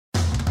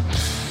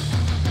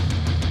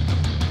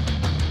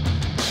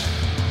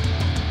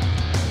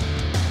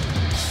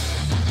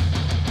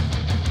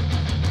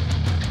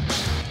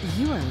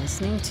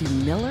listening to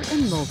Miller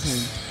and Moulton,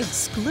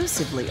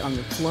 exclusively on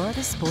the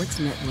Florida Sports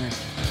Network.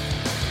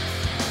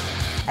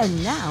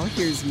 And now,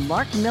 here's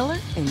Mark Miller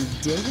and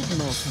David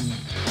Moulton.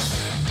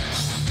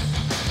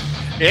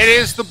 It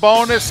is the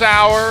bonus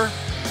hour.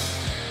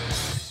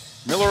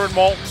 Miller and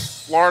Moulton,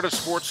 Florida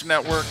Sports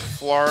Network,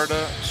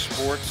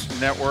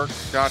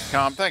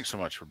 floridasportsnetwork.com. Thanks so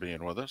much for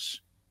being with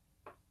us.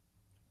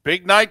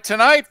 Big night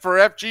tonight for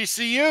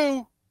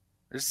FGCU.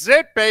 This is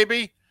it,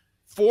 baby.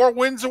 4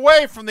 wins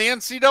away from the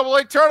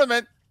NCAA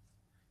tournament.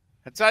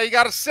 That's how you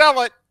got to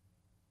sell it.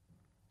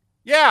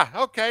 Yeah,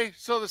 okay,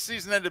 so the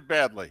season ended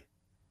badly.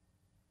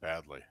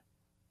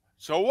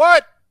 So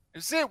what?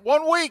 It's it,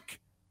 1 week.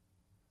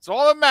 It's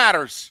all that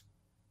matters.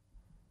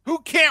 Who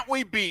can't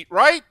we beat,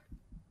 right?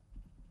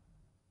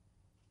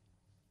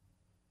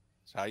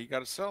 That's how you got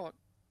to sell it.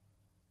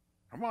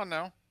 Come on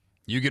now.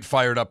 You get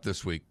fired up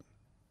this week.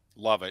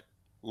 Love it.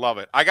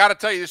 I got to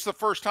tell you, this is the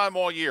first time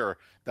all year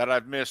that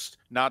I've missed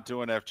not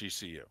doing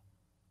FGCU.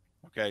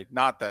 Okay,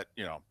 not that,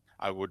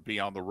 I would be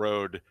on the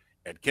road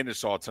at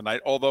Kennesaw tonight,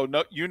 although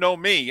you know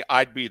me,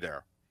 I'd be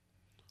there.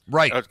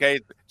 Right. Okay,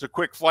 it's a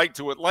quick flight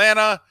to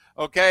Atlanta.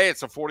 Okay,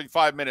 it's a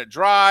 45-minute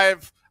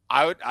drive.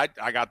 I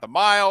got the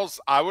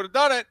miles. I would have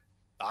done it.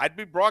 I'd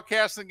be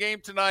broadcasting the game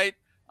tonight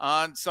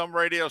on some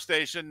radio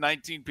station.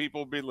 19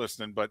 people would be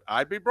listening, but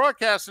I'd be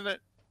broadcasting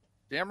it.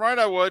 Damn right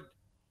I would.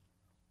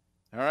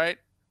 All right.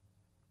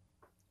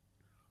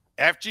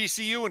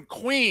 FGCU in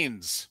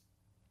Queens.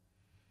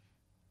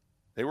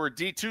 They were a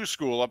D2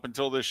 school up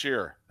until this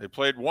year. They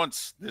played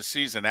once this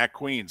season at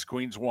Queens.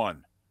 Queens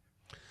won.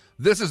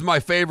 This is my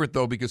favorite,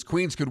 though, because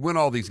Queens could win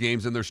all these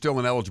games, and they're still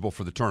ineligible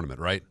for the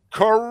tournament, right?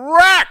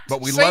 Correct.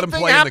 But we let them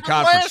play in the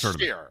conference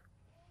tournament. Year.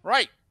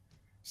 Right.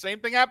 Same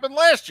thing happened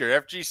last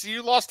year.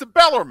 FGCU lost to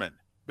Bellarmine.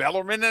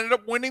 Bellarmine ended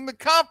up winning the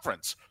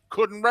conference.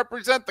 Couldn't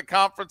represent the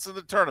conference in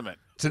the tournament.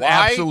 It's an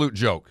absolute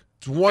joke.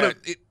 It's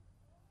it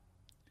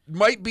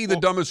might be the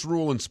dumbest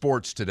rule in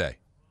sports today.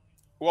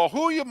 Well,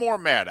 who are you more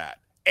mad at?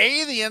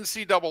 A, the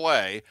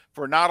NCAA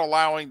for not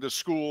allowing the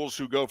schools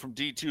who go from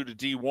D2 to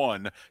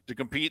D1 to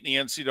compete in the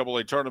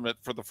NCAA tournament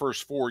for the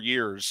first 4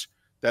 years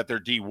that they're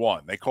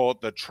D1. They call it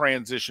the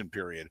transition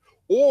period.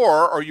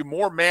 Or are you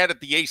more mad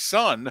at the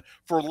ASUN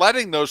for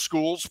letting those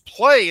schools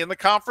play in the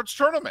conference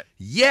tournament?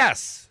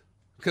 Yes,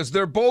 because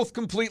they're both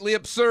completely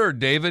absurd,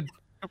 David.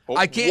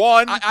 I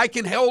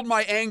can hold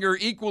my anger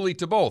equally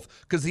to both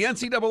because the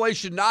NCAA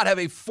should not have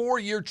a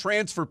 4-year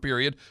transfer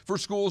period for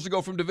schools to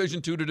go from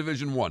Division II to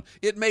Division I.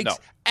 It makes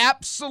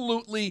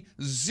absolutely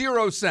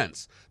zero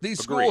sense.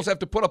 These schools have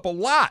to put up a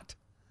lot.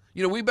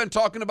 We've been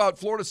talking about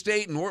Florida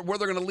State and where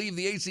they're going to leave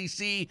the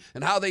ACC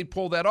and how they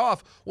pull that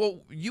off.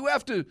 Well,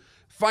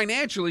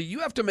 financially, you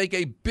have to make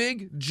a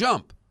big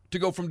jump to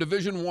go from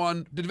Division I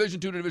to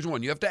Division II to Division I.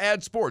 You have to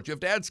add sports. You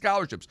have to add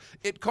scholarships.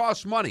 It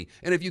costs money.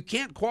 And if you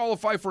can't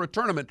qualify for a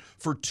tournament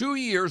for 2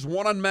 years,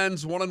 one on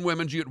men's, one on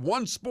women's, you get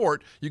one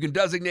sport you can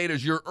designate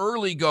as your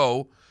early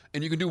go,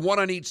 and you can do one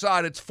on each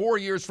side. It's 4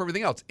 years for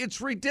everything else.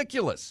 It's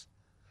ridiculous.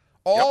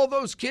 All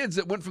those kids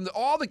that went from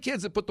all the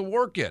kids that put the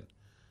work in,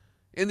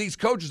 and these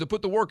coaches that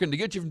put the work in to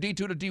get you from D2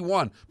 to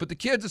D1, but the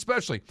kids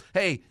especially,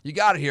 hey, you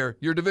got it here.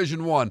 You're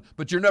Division I,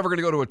 but you're never going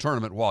to go to a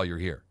tournament while you're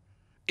here.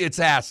 It's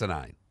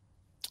asinine.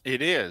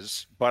 It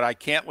is, but I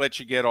can't let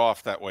you get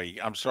off that way.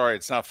 I'm sorry,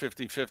 it's not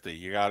 50-50.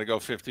 You got to go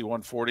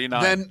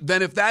 51-49.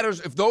 Then if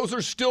those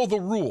are still the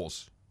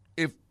rules,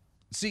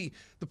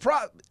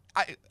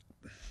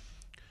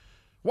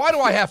 why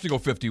do I have to go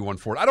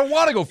 51-40? I don't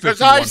want to go 51-40.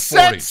 Because I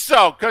said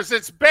so, because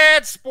it's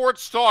bad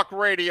sports talk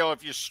radio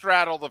if you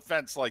straddle the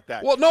fence like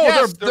that. Well, no,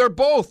 yes, they're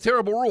both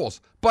terrible rules.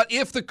 But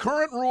if the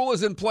current rule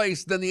is in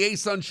place, then the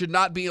ASUN should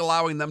not be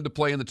allowing them to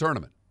play in the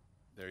tournament.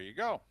 There you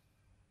go.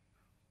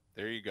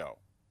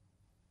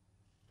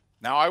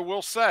 Now, I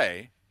will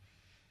say,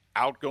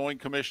 outgoing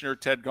Commissioner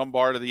Ted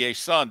Gumbard of the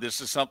ASUN, this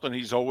is something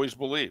he's always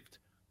believed.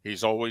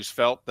 He's always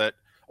felt that,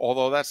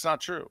 although that's not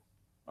true,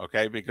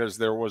 okay, because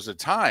there was a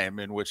time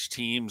in which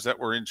teams that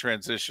were in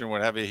transition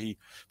would have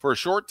for a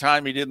short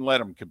time, he didn't let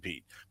them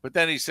compete. But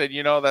then he said,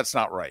 that's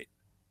not right.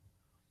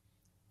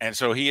 And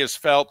so he has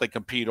felt they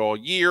compete all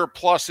year.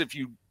 Plus, if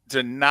you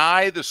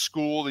deny the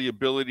school the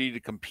ability to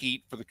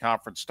compete for the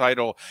conference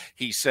title,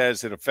 he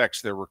says it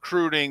affects their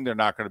recruiting. They're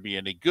not going to be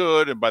any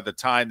good. And by the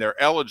time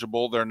they're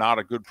eligible, they're not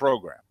a good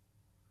program.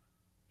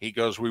 He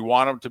goes, we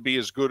want them to be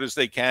as good as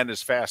they can,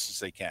 as fast as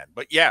they can.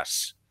 But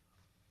yes,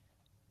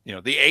 the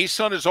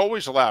ASUN is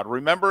always allowed.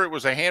 Remember, it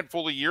was a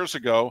handful of years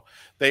ago,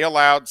 they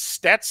allowed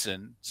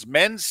Stetson's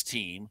men's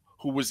team,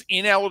 who was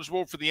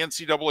ineligible for the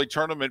NCAA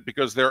tournament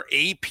because their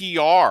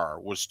APR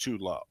was too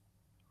low,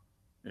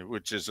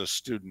 which is a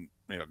student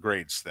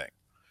grades thing.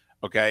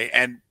 Okay.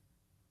 And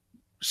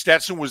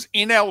Stetson was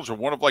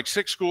ineligible, one of like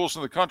 6 schools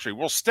in the country.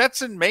 Well,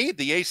 Stetson made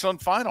the ASUN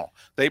final.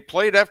 They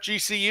played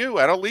FGCU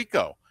at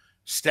Alico.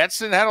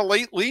 Stetson had a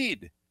late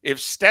lead. If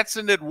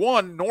Stetson had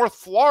won, North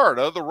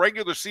Florida, the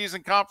regular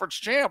season conference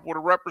champ, would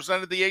have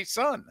represented the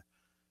ASUN.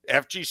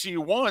 FGCU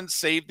won,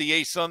 saved the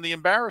ASUN the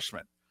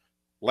embarrassment.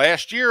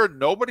 Last year,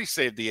 nobody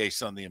saved the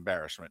ASUN the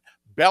embarrassment.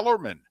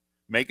 Bellarmine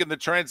making the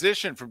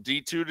transition from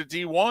D2 to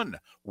D1,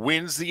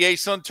 wins the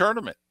ASUN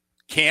tournament,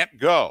 can't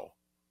go.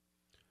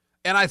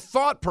 And I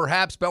thought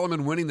perhaps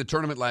Bellarmine winning the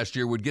tournament last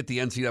year would get the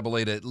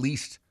NCAA to at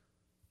least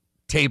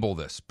table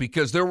this,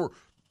 because there were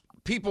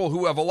people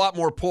who have a lot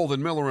more pull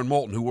than Miller and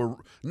Moulton, who were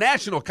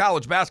national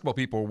college basketball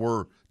people,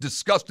 were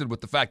disgusted with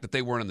the fact that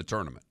they weren't in the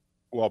tournament.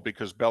 Well,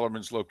 because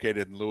Bellarmine's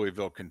located in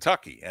Louisville,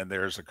 Kentucky, and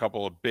there's a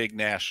couple of big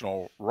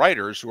national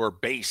writers who are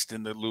based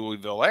in the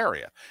Louisville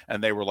area,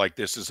 and they were like,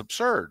 this is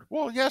absurd.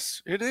 Well,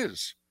 yes, it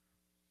is.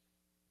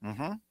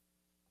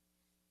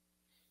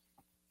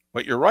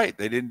 But you're right.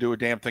 They didn't do a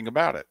damn thing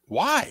about it.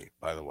 Why,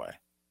 by the way? I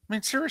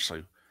mean,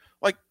 seriously,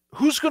 like,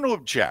 who's going to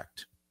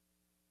object?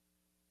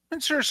 I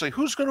mean, seriously,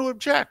 who's going to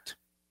object?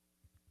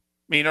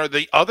 I mean, are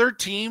the other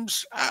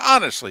teams,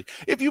 honestly,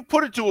 if you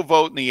put it to a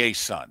vote in the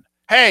ASUN,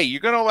 hey,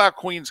 you're going to allow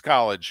Queens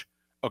College,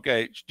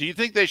 okay, do you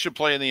think they should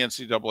play in the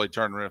NCAA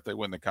tournament if they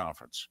win the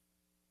conference?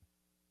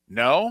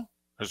 No,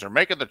 because they're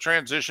making the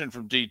transition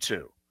from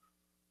D2.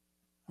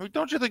 I mean,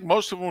 don't you think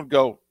most of them would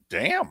go,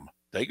 damn,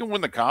 they can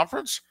win the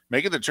conference,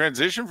 making the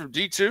transition from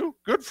D2?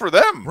 Good for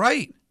them.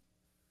 Right.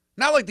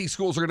 Not like these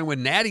schools are going to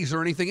win natties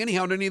or anything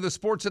anyhow in any of the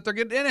sports that they're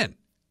getting in.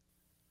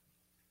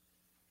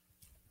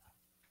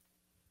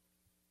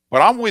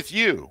 But I'm with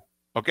you,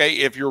 okay?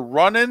 If you're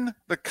running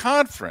the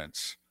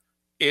conference,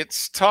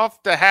 it's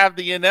tough to have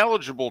the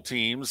ineligible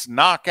teams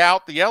knock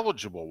out the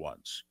eligible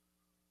ones.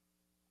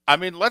 I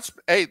mean,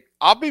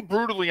 I'll be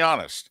brutally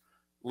honest.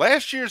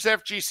 Last year's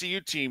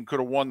FGCU team could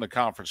have won the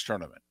conference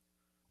tournament.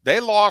 They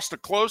lost a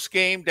close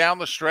game down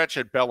the stretch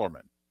at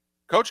Bellarmine.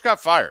 Coach got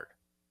fired.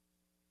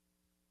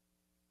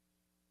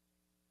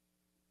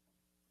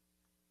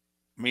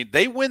 I mean,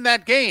 they win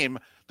that game.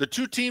 The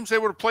two teams they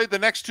would have played the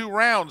next two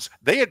rounds,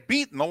 they had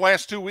beaten the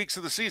last 2 weeks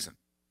of the season.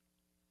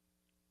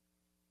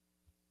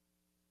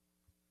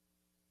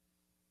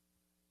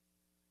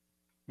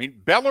 I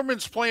mean,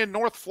 Bellarmine's playing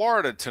North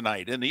Florida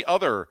tonight in the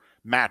other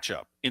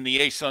matchup in the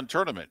ASUN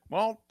tournament.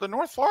 Well, the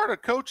North Florida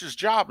coach's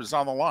job is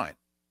on the line.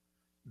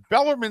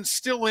 Bellarmine's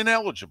still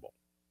ineligible.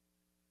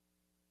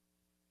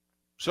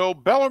 So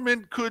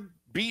Bellarmine could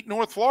beat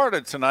North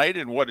Florida tonight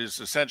in what is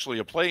essentially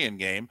a play-in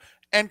game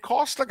and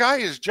cost the guy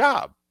his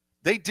job.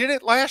 They did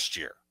it last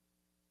year.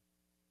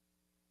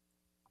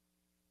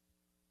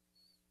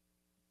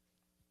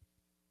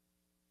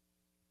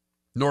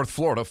 North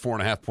Florida,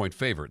 4.5-point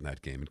favorite in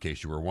that game, in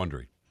case you were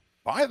wondering.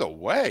 By the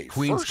way,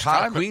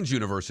 Queens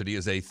University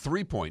is a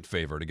 3-point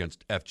favorite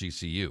against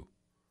FGCU.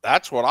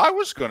 That's what I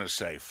was going to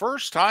say.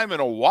 First time in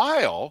a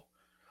while,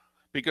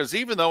 because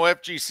even though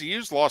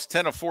FGCU's lost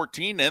 10 of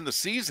 14 to end the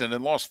season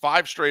and lost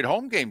 5 straight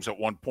home games at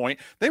one point,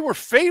 they were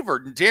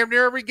favored in damn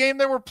near every game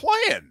they were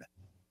playing.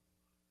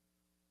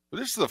 But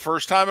this is the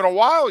first time in a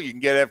while you can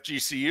get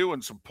FGCU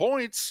and some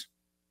points.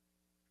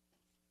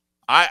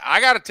 I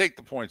got to take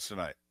the points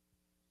tonight.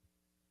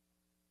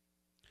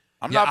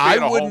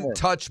 I wouldn't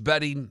touch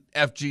betting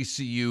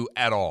FGCU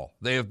at all.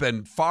 They have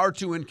been far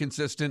too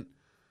inconsistent.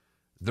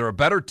 They're a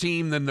better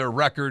team than their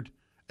record.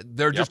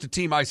 They're just a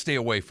team I stay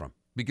away from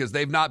because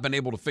they've not been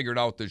able to figure it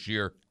out this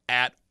year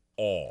at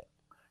all.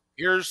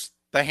 Here's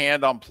the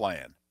hand I'm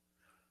playing.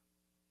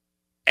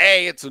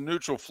 It's a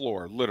neutral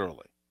floor,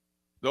 literally.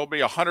 There'll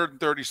be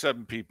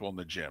 137 people in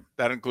the gym.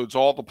 That includes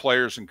all the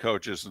players and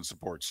coaches and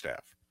support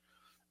staff.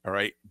 All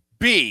right.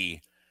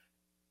 B,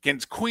 can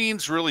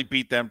Queens really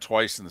beat them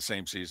twice in the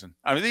same season?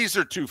 I mean, these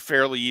are two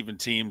fairly even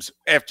teams.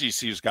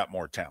 FGCU's got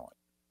more talent.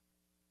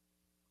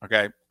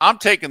 Okay. I'm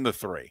taking the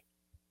 3.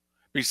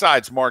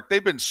 Besides, Mark,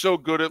 they've been so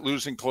good at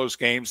losing close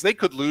games, they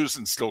could lose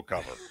and still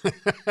cover.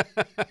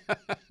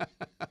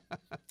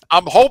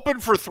 I'm hoping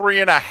for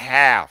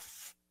 3.5.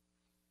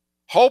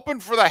 Hoping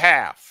for the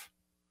half.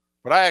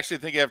 But I actually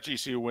think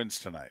FGCU wins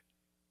tonight.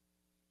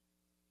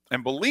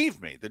 And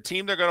believe me, the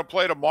team they're going to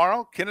play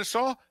tomorrow,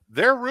 Kennesaw,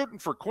 they're rooting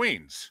for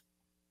Queens.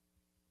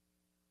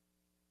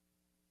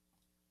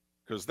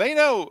 Because they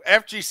know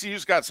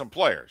FGCU's got some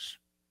players.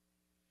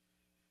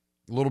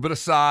 A little bit of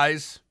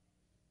size.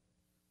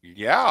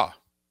 Yeah.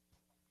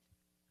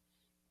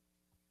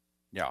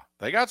 Yeah,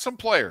 they got some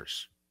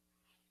players.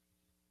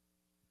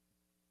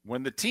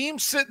 When the team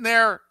sitting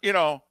there,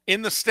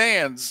 in the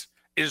stands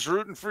is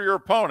rooting for your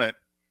opponent,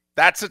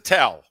 that's a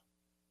tell.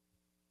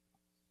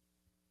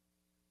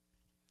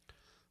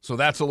 So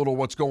that's a little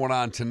what's going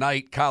on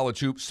tonight. College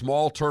hoops,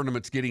 small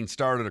tournaments getting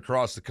started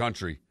across the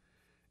country.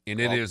 And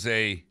it is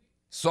a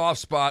soft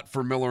spot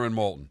for Miller and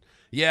Moulton.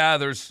 Yeah,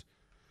 there's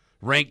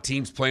ranked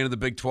teams playing in the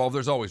Big 12.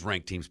 There's always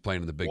ranked teams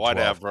playing in the Big 12.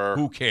 Whatever.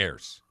 Who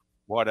cares?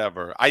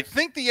 Whatever. I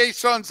think the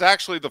ASUN's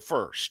actually the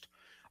first.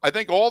 I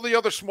think all the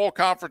other small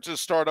conferences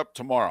start up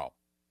tomorrow.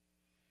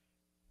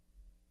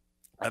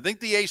 I think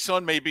the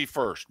ASUN may be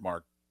first,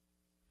 Mark.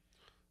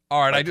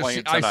 All right,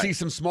 I see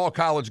some small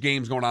college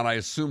games going on. I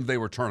assumed they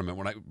were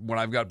tournament. When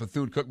I've got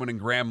Bethune-Cookman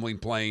and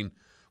Grambling playing,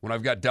 when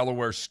I've got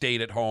Delaware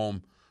State at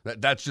home,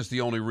 that's just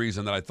the only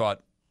reason that I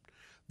thought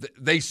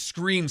they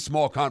scream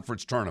small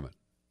conference tournament.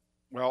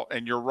 Well,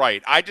 and you're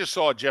right. I just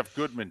saw a Jeff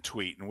Goodman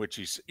tweet in which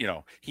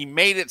he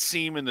made it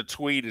seem in the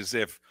tweet as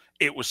if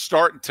It was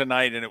starting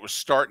tonight, and it was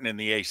starting in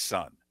the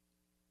A-Sun.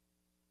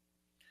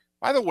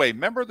 By the way,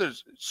 remember the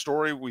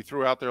story we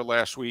threw out there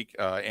last week?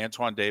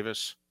 Antoine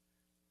Davis,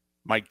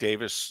 Mike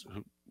Davis,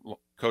 who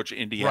coach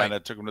Indiana,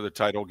 took him to the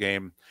title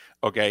game.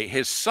 Okay,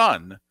 his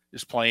son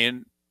is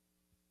playing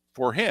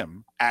for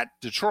him at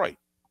Detroit.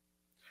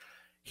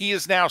 He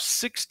is now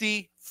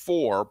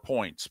 64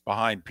 points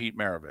behind Pete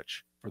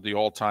Maravich for the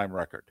all-time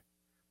record.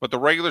 But the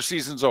regular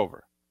season's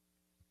over.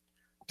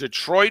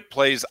 Detroit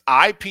plays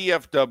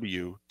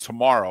IPFW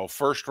tomorrow,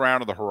 first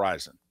round of the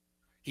Horizon.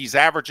 He's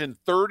averaging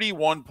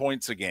 31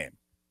 points a game.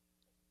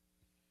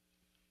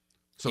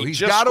 So he's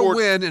got to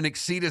win and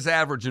exceed his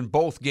average in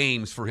both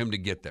games for him to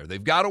get there.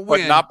 They've got to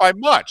win. But not by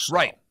much.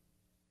 Right.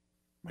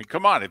 I mean,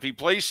 come on.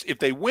 If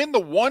they win the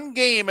one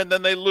game and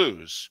then they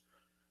lose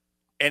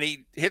and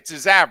he hits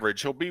his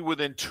average, he'll be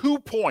within 2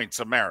 points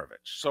of Maravich.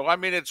 So, I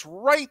mean, it's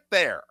right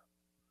there.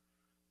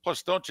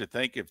 Plus, don't you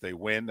think if they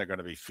win, they're going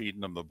to be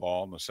feeding them the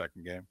ball in the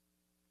second game?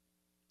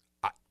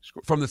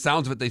 From the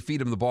sounds of it, they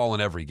feed him the ball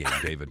in every game,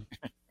 David.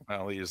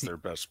 Well, he is their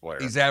best player.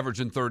 He's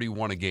averaging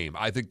 31 a game.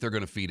 I think they're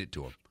going to feed it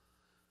to him.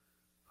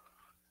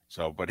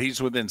 So, but he's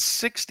within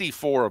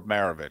 64 of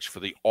Maravich for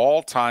the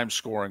all-time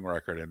scoring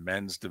record in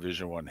men's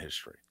Division I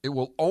history. It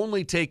will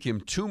only take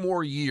him 2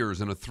 more years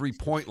in a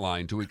three-point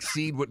line to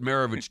exceed what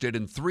Maravich did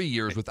in 3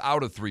 years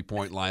without a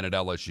three-point line at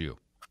LSU.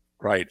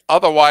 Right.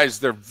 Otherwise,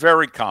 they're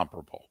very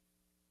comparable.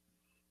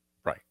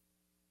 Right.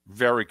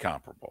 Very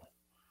comparable.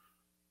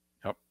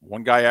 Yep.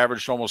 One guy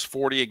averaged almost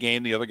 40 a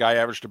game. The other guy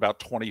averaged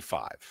about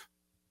 25.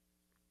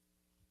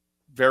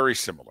 Very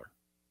similar.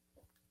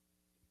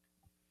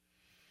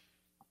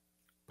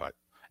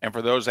 And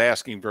for those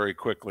asking very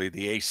quickly,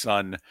 the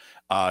A-Sun,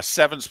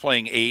 7's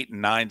playing 8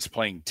 and 9's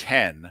playing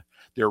 10.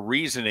 Their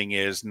reasoning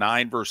is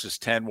 9 versus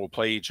 10 will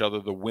play each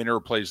other. The winner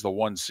plays the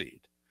 1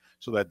 seed.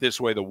 So that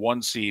this way the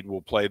 1 seed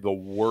will play the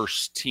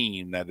worst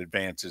team that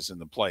advances in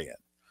the play-in.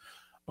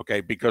 Okay,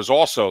 because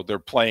also they're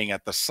playing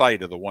at the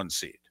site of the 1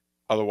 seed.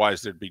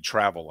 Otherwise, there'd be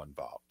travel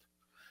involved.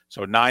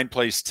 So 9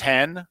 plays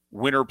 10,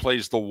 winner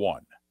plays the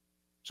 1.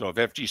 So if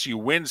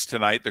FGCU wins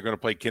tonight, they're going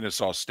to play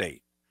Kennesaw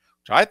State,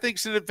 which I think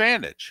is an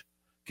advantage.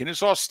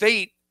 Kennesaw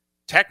State,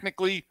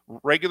 technically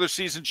regular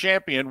season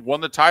champion,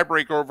 won the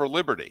tiebreaker over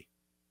Liberty.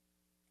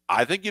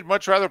 I think you'd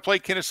much rather play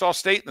Kennesaw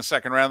State in the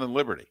second round than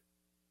Liberty.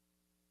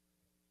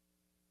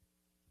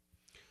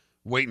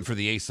 Waiting for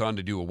the A-Sun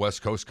to do a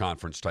West Coast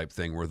Conference type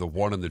thing where the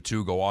 1 and the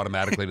 2 go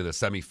automatically to the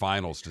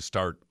semifinals to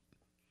start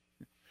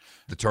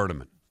the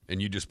tournament.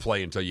 And you just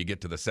play until you get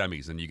to the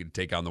semis, and you can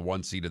take on the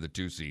 1 seed or the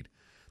 2 seed.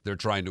 They're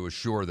trying to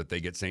assure that they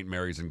get St.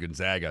 Mary's and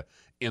Gonzaga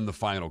in the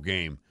final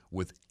game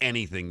with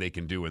anything they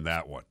can do in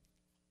that one.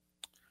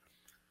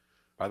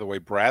 By the way,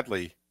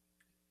 Bradley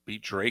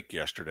beat Drake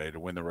yesterday to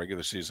win the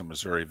regular season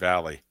Missouri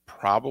Valley.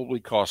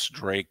 Probably cost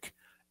Drake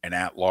an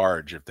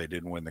at-large if they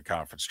didn't win the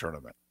conference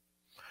tournament.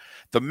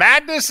 The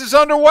madness is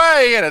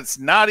underway, and it's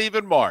not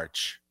even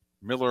March.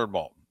 Miller and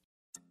Moulton.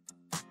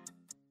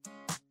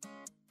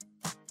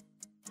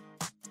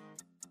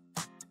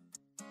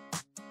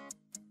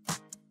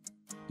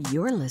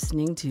 You're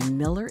listening to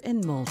Miller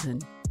and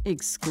Moulton,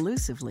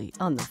 exclusively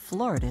on the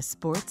Florida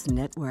Sports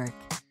Network.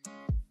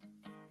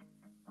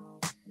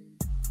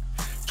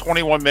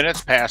 21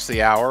 minutes past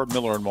the hour.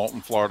 Miller and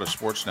Moulton, Florida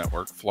Sports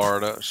Network,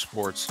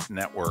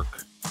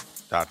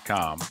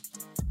 floridasportsnetwork.com.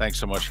 Thanks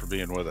so much for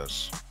being with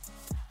us.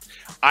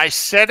 I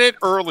said it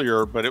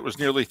earlier, but it was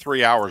nearly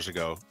 3 hours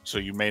ago, so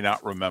you may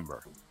not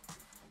remember.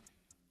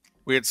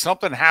 We had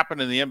something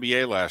happen in the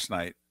NBA last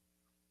night.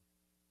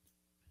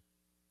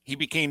 He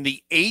became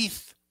the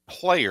 8th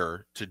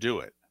player to do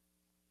it.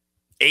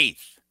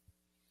 8th.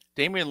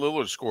 Damian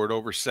Lillard scored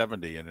over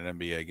 70 in an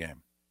NBA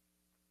game.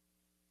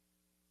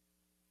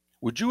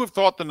 Would you have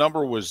thought the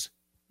number was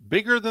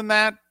bigger than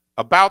that,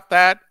 about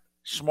that,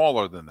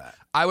 smaller than that?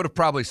 I would have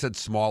probably said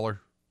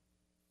smaller.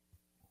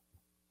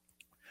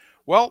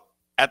 Well,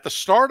 at the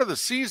start of the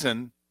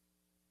season,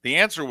 the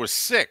answer was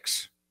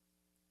 6.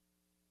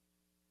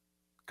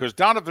 Because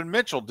Donovan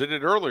Mitchell did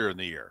it earlier in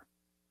the year.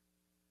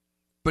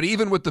 But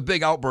even with the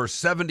big outburst,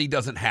 70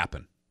 doesn't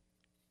happen.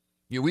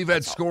 We've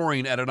had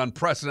scoring at an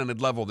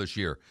unprecedented level this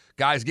year.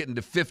 Guys getting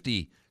to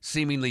 50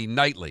 seemingly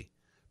nightly.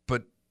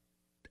 But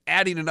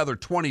adding another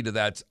 20 to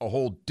that's a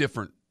whole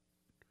different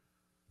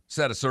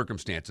set of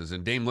circumstances.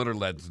 And Dame Lillard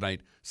led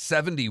tonight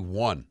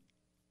 71.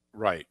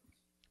 Right.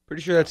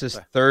 Pretty sure that's his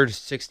third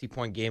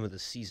 60-point game of the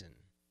season.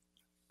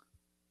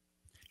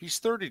 He's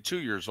 32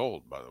 years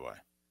old, by the way.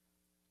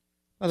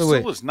 By the way,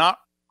 still has not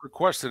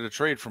requested a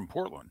trade from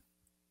Portland.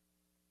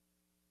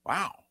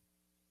 Wow.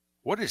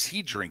 What is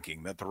he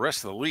drinking that the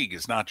rest of the league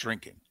is not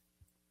drinking?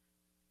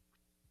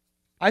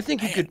 I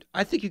think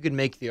you could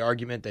make the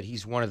argument that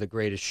he's one of the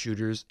greatest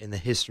shooters in the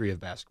history of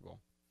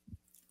basketball.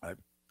 I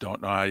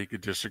don't know how you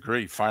could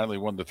disagree. Finally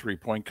won the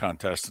three-point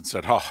contest and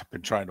said, I've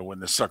been trying to win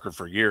this sucker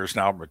for years.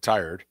 Now I'm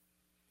retired.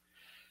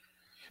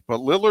 But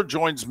Lillard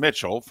joins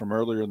Mitchell from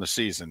earlier in the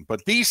season.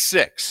 But these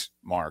 6,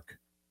 Mark,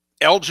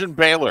 Elgin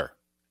Baylor,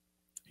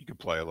 he could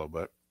play a little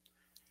bit.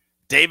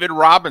 David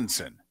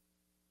Robinson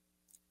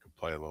could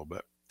play a little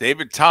bit.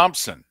 David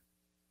Thompson.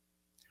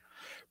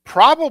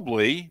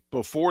 Probably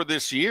before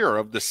this year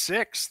of the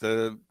six,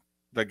 the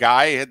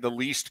guy had the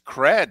least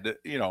cred,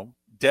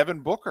 Devin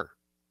Booker.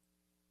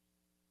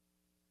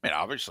 I mean,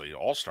 obviously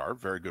all-star,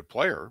 very good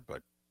player,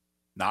 but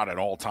not an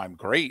all-time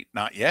great,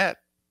 not yet.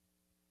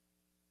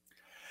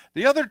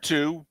 The other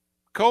two,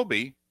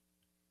 Kobe,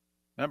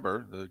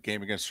 remember the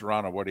game against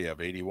Toronto, what do you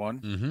have, 81?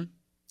 Mm-hmm.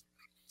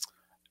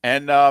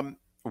 And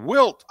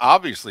Wilt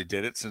obviously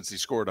did it since he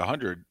scored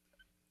 100.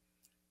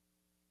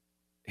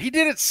 He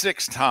did it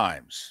 6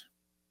 times,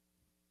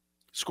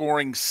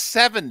 scoring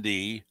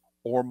 70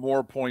 or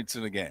more points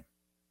in a game.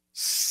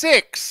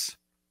 6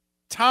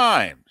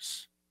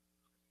 times.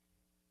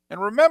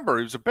 And remember,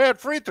 he was a bad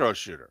free throw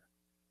shooter.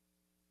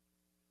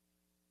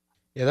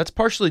 Yeah, that's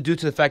partially due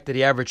to the fact that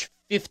he averaged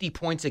 50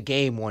 points a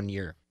game one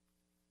year.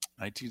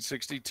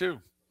 1962. It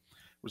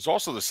was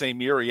also the same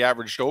year he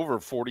averaged over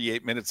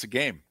 48 minutes a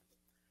game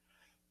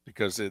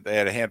because they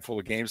had a handful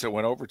of games that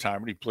went overtime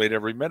and he played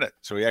every minute.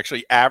 So he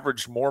actually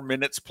averaged more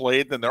minutes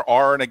played than there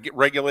are in a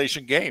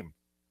regulation game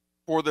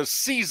for the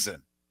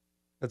season.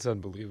 That's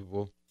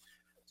unbelievable.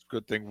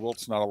 Good thing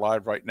Wilt's not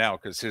alive right now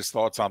because his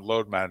thoughts on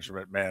load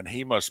management, man,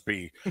 he must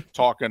be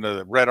talking to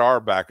the Red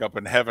R back up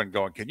in heaven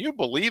going, can you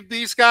believe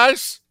these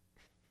guys?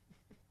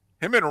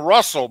 Him and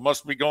Russell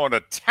must be going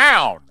to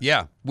town.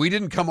 Yeah, we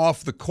didn't come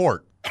off the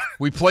court.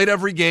 We played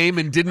every game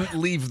and didn't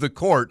leave the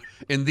court,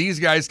 and these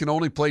guys can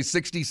only play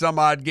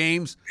 60-some-odd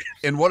games,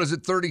 and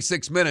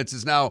 36 minutes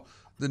is now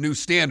the new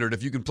standard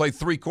if you can play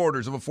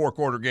 3/4 of a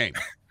 4-quarter game.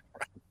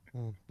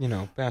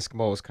 Well,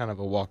 basketball was kind of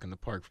a walk in the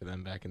park for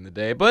them back in the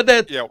day, but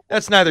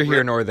that's neither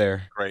here nor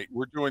there. Great.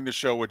 We're doing the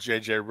show with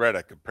J.J.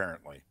 Redick,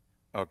 apparently.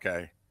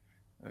 Okay.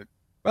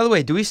 By the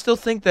way, do we still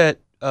think that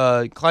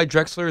Clyde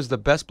Drexler is the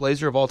best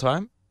Blazer of all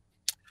time?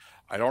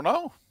 I don't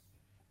know.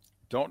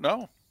 Don't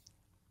know.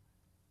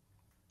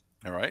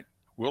 All right.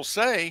 We'll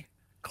say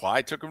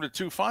Clyde took him to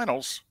 2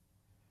 finals.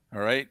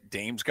 All right.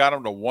 Dame's got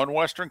him to 1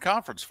 Western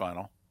Conference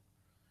final.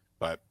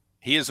 But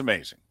he is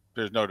amazing.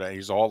 There's no doubt.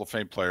 He's a Hall of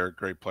Fame player,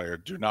 great player.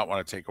 Do not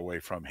want to take away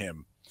from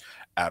him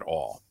at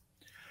all.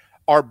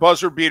 Our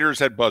buzzer beaters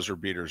had buzzer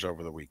beaters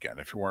over the weekend,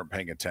 if you weren't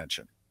paying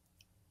attention.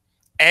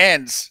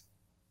 And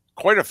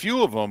quite a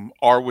few of them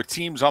are with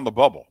teams on the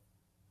bubble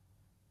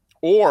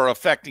or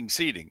affecting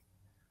seeding.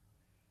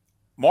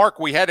 Mark,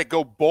 we had to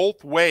go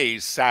both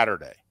ways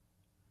Saturday.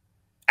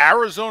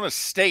 Arizona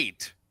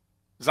State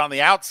is on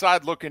the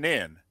outside looking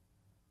in.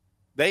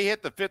 They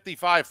hit the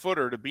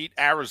 55-footer to beat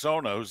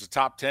Arizona, who's a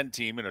top 10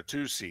 team and a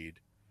 2 seed.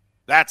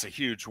 That's a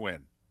huge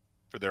win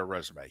for their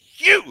resume.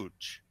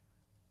 Huge.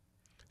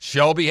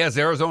 Shelby has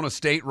Arizona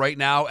State right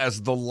now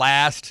as the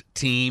last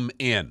team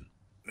in.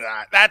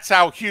 That's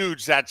how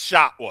huge that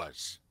shot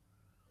was.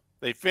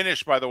 They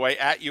finished, by the way,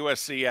 at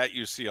USC, at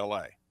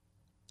UCLA.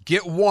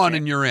 Get one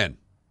and you're in.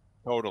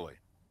 Totally.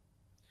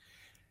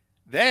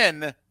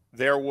 Then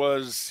there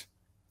was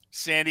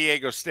San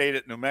Diego State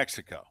at New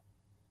Mexico.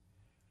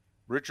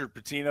 Richard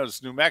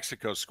Pitino's New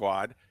Mexico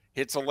squad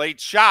hits a late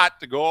shot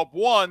to go up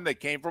 1. They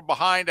came from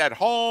behind at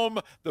home.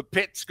 The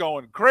pit's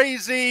going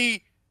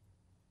crazy.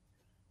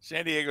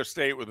 San Diego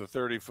State with a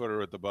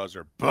 30-footer at the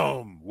buzzer.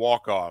 Boom,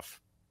 walk-off.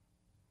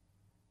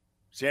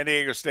 San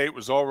Diego State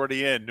was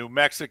already in. New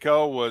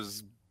Mexico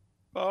was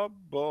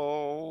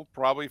bubble,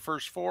 probably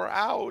first 4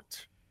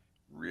 out.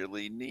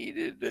 Really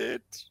needed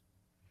it.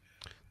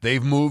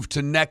 They've moved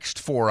to next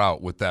 4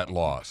 out with that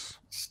loss.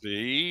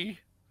 See?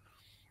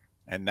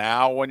 And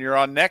now when you're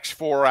on next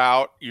 4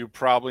 out, you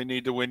probably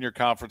need to win your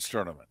conference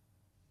tournament.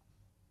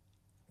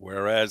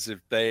 Whereas if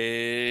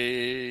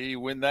they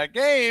win that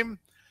game,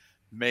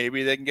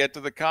 maybe they can get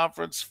to the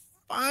conference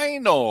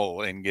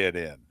final and get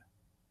in.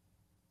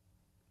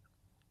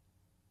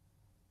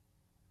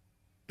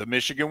 The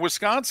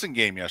Michigan-Wisconsin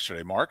game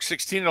yesterday, Mark,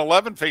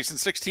 16-11 facing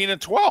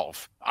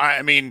 16-12.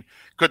 I mean,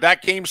 could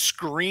that game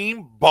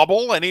scream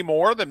bubble any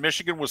more than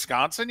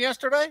Michigan-Wisconsin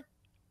yesterday?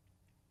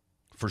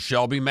 For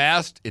Shelby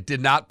Mast, it did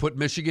not put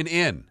Michigan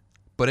in,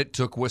 but it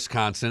took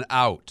Wisconsin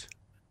out.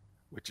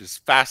 Which is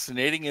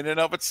fascinating in and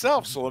of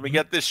itself. So let me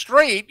get this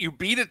straight. You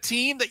beat a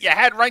team that you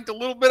had ranked a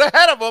little bit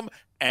ahead of them,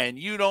 and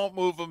you don't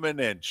move them an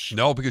inch.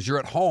 No, because you're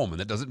at home, and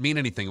that doesn't mean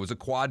anything. It was a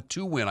quad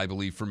 2 win, I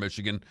believe, for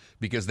Michigan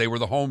because they were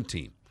the home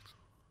team.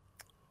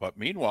 But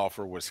meanwhile,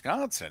 for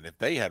Wisconsin, if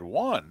they had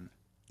won,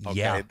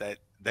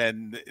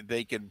 then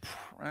they could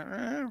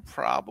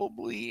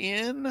probably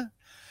in,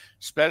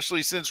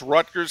 especially since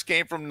Rutgers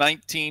came from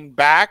 19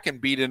 back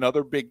and beat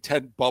another Big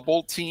Ten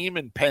bubble team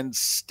in Penn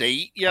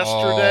State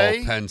yesterday.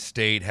 Oh, Penn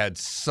State had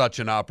such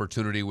an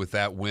opportunity with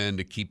that win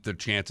to keep their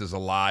chances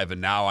alive, and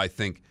now I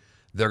think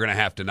they're going to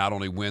have to not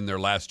only win their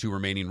last 2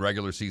 remaining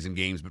regular season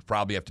games, but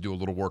probably have to do a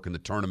little work in the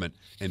tournament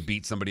and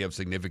beat somebody of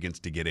significance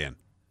to get in.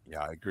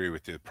 Yeah, I agree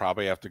with you.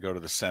 Probably have to go to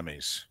the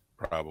semis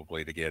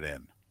probably to get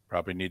in.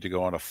 Probably need to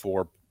go on a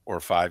 4 or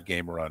 5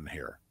 game run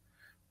here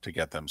to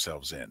get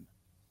themselves in.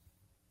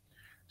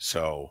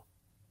 So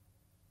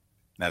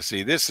Now,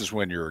 see, this is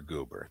when you're a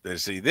goober.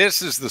 See,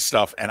 this is the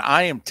stuff, and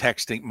I am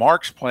texting.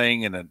 Mark's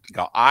playing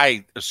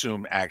I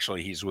assume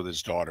actually he's with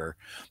his daughter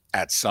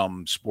at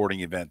some sporting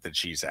event that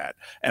she's at.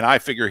 And I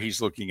figure he's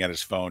looking at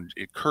his phone,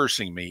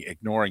 cursing me,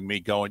 ignoring me,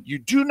 going, you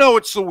do know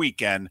it's the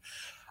weekend.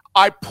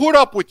 I put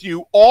up with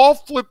you all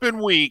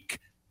flipping week.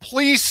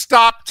 Please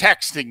stop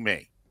texting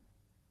me.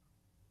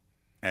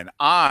 And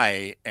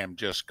I am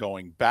just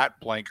going bat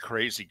blank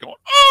crazy, going,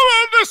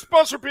 oh, this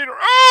buzzer beater.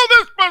 Oh,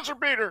 this buzzer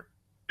beater.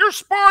 Your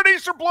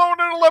Sparties are blowing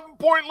an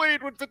 11-point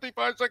lead with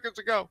 55 seconds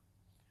to go.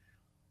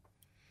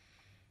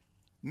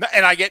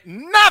 And I get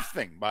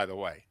nothing, by the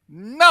way.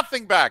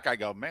 Nothing back. I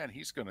go, man,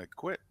 he's going to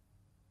quit.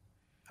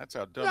 That's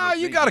how done. No,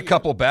 you got a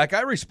couple back.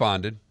 I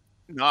responded.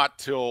 Not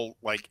till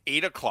like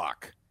 8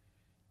 o'clock.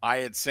 I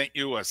had sent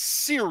you a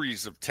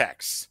series of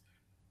texts.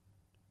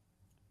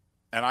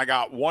 And I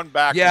got one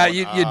back. Yeah,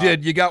 you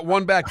did. You got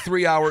one back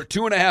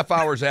 2.5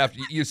 hours after.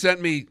 You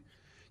sent me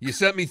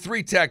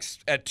 3 texts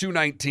at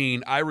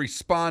 2:19. I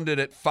responded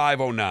at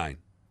 5:09.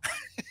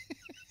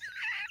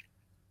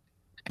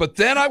 But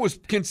then I was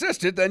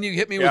consistent. Then you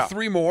hit me with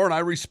 3 more, and I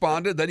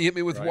responded. Then you hit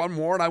me with 1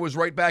 more, and I was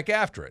right back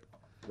after it.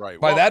 Right.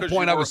 By that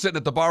point, I was sitting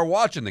at the bar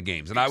watching the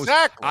games, and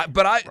exactly.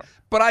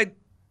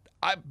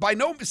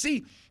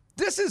 See,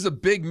 this is a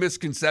big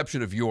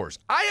misconception of yours.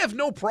 I have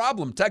no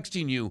problem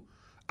texting you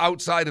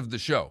outside of the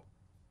show.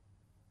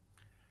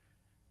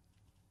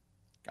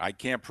 I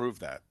can't prove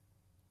that.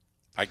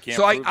 I can't.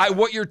 So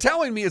what you're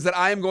telling me is that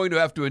I am going to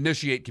have to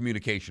initiate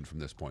communication from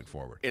this point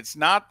forward. It's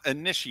not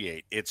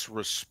initiate, it's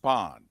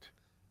respond.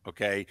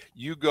 Okay?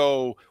 You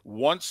go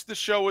once the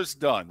show is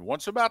done,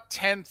 once about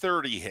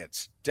 10:30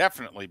 hits,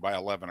 definitely by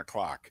 11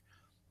 o'clock.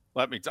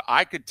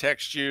 I could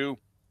text you,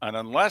 and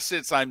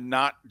unless I'm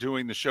not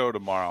doing the show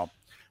tomorrow,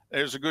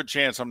 there's a good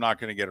chance I'm not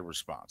going to get a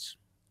response.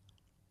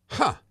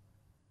 Huh.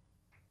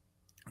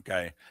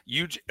 Okay.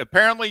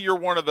 Apparently you're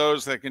one of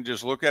those that can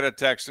just look at a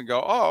text and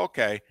go, oh,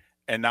 okay,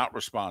 and not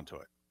respond to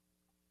it.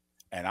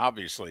 And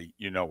obviously,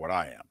 you know what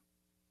I am.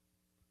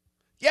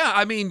 Yeah,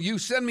 I mean, you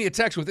send me a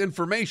text with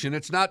information.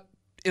 It's not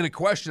in a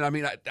question. I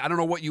mean, I don't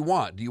know what you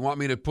want. Do you want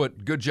me to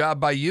put good job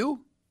by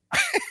you?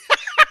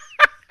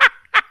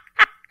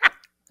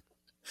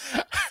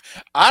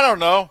 I don't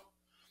know.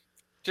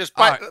 Just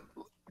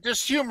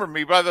humor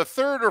me. By the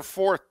 3rd or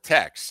 4th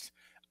text,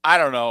 I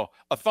don't know,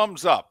 a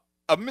thumbs up.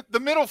 The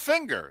middle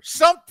finger,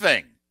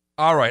 something.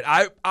 All right.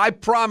 I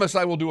promise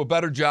I will do a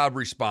better job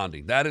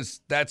responding.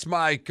 That's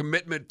my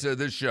commitment to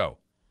this show.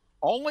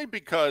 Only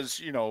because,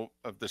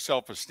 of the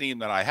self-esteem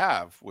that I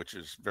have, which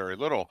is very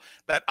little,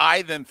 that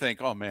I then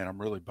think, oh, man,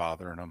 I'm really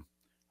bothering him.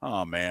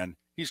 Oh, man,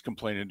 he's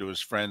complaining to his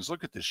friends.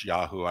 Look at this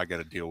Yahoo I got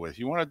to deal with.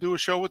 You want to do a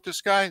show with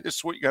this guy? This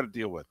is what you got to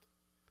deal with.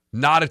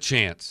 Not a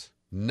chance.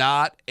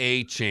 Not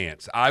a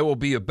chance. I will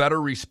be a better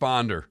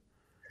responder.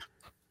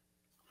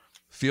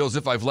 Feels as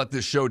if I've let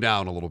this show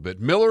down a little bit.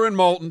 Miller and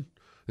Moulton,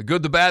 the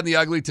good, the bad, and the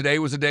ugly. Today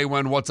was a day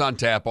when what's on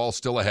tap, all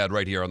still ahead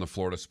right here on the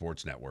Florida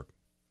Sports Network.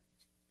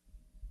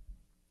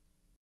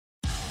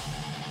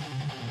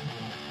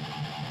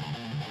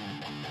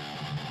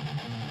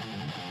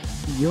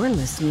 You're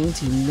listening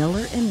to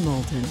Miller and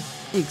Moulton,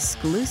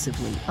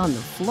 exclusively on the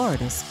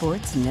Florida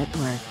Sports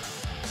Network.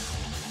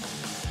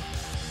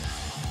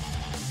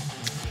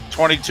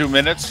 22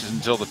 minutes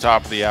until the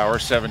top of the hour,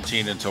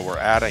 17 until we're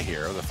out of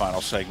here. The final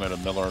segment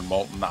of Miller and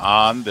Moulton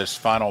on this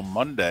final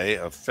Monday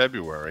of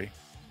February.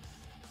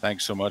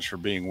 Thanks so much for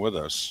being with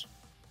us.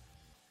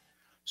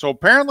 So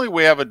apparently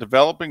we have a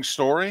developing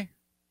story.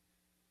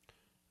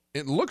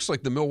 It looks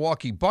like the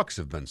Milwaukee Bucks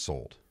have been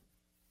sold.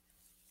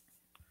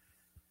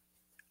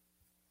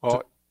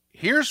 Well,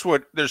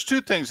 there's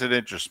 2 things that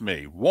interest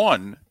me.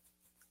 One,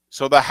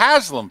 so the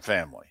Haslam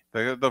family,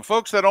 the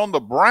folks that own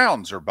the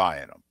Browns are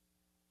buying them.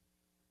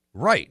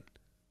 Right.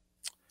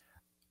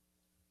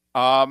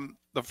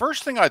 The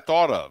first thing I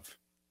thought of,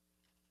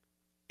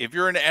 if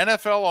you're an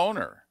NFL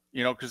owner,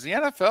 because the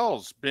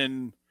NFL's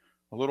been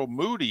a little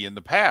moody in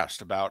the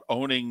past about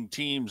owning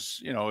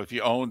teams, if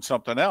you own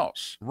something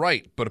else.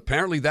 Right, but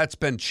apparently that's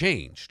been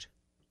changed.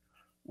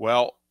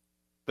 Well,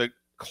 the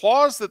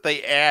clause that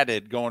they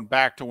added going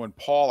back to when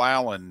Paul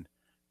Allen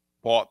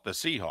bought the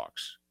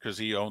Seahawks, because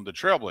he owned the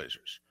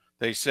Trailblazers,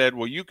 they said,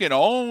 well, you can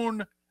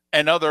own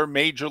another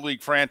major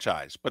league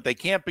franchise, but they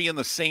can't be in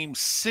the same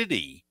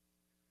city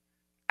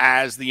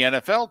as the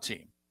NFL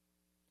team.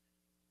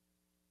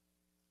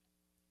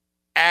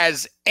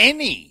 As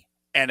any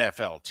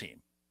NFL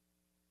team.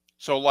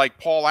 So like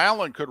Paul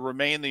Allen could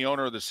remain the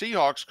owner of the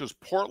Seahawks because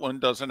Portland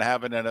doesn't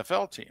have an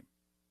NFL team.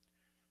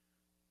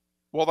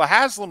 Well, the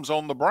Haslams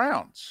own the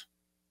Browns.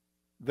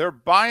 They're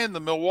buying the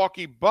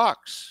Milwaukee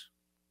Bucks.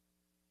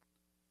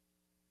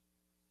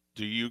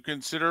 Do you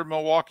consider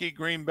Milwaukee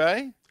Green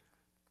Bay?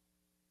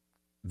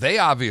 They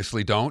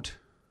obviously don't.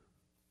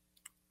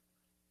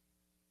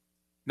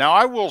 Now,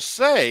 I will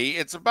say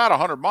it's about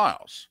 100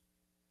 miles.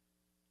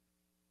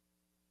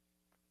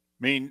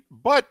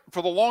 But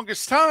for the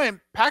longest time,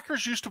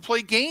 Packers used to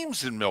play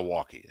games in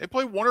Milwaukee. They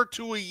play 1 or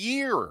 2 a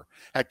year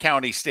at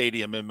County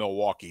Stadium in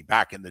Milwaukee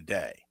back in the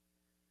day.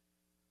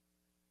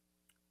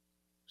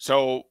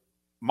 So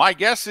my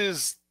guess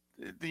is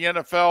the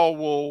NFL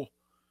will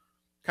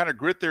kind of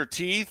grit their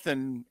teeth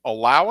and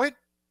allow it.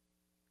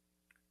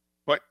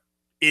 But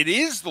it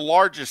is the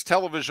largest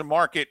television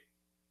market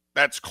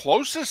that's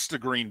closest to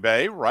Green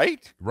Bay,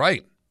 right?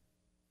 Right.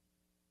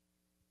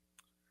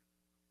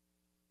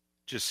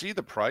 Did you see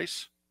the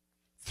price?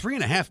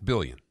 $3.5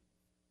 billion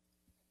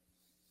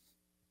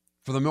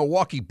for the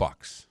Milwaukee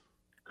Bucks.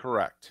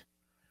 Correct.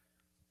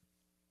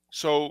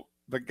 So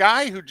the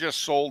guy who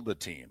just sold the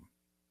team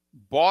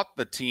bought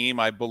the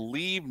team, I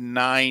believe,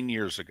 9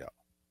 years ago.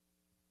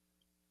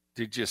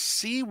 Did you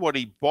see what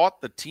he bought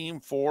the team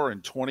for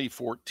in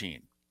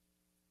 2014?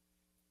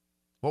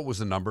 What was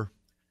the number?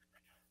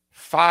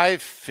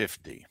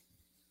 $550.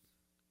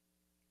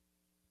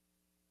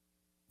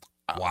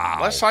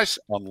 Wow.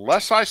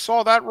 Unless I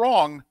saw that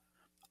wrong,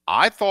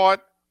 I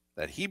thought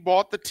that he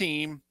bought the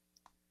team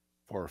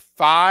for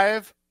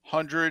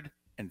 $550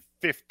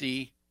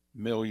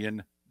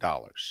 million.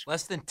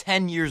 Less than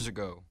 10 years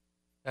ago.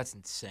 That's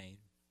insane.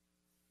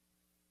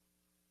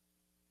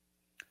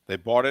 They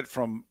bought it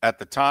from, at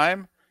the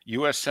time,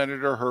 U.S.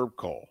 Senator Herb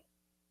Kohl.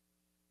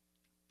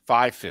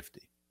 $550.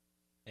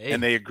 Hey.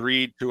 And they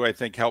agreed to, I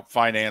think, help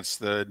finance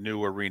the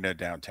new arena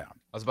downtown.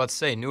 I was about to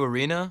say, new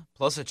arena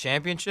plus a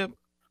championship?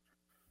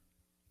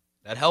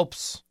 That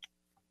helps.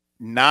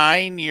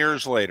 9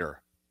 years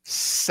later,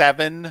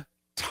 7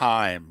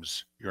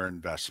 times your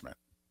investment.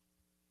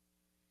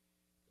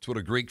 That's what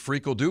a Greek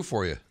freak will do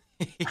for you.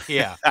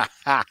 Yeah.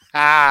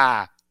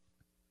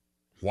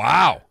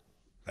 Wow.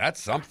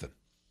 That's something.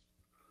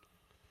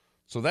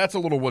 So that's a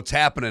little what's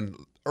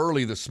happening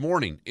early this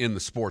morning in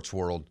the sports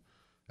world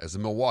as the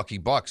Milwaukee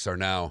Bucks are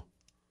now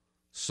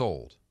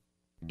sold.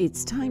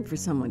 It's time for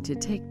someone to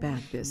take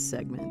back this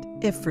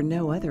segment, if for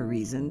no other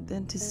reason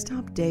than to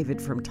stop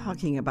David from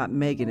talking about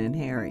Meghan and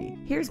Harry.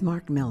 Here's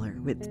Mark Miller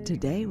with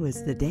Today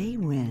Was the Day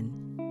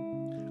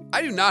When.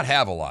 I do not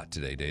have a lot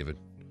today, David.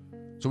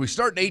 So we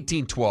start in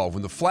 1812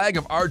 when the flag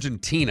of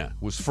Argentina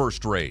was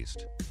first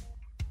raised.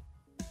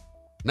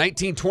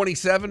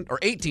 1827,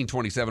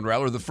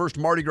 the first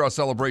Mardi Gras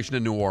celebration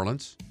in New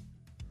Orleans.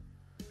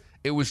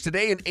 It was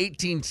today in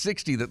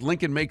 1860 that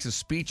Lincoln makes a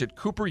speech at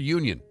Cooper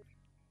Union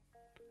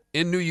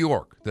in New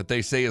York that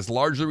they say is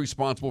largely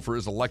responsible for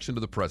his election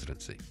to the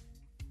presidency.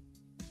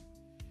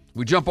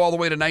 We jump all the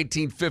way to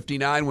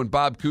 1959 when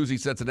Bob Cousy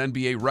sets an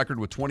NBA record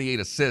with 28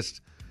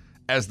 assists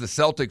as the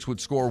Celtics would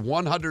score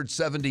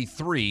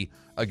 173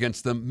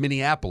 against the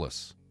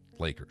Minneapolis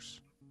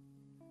Lakers.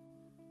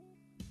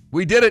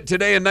 We did it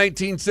today in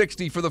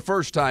 1960 for the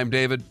first time,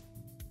 David.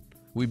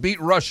 We beat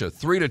Russia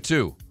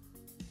 3-2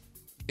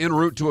 en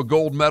route to a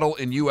gold medal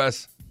in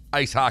U.S.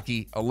 ice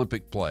hockey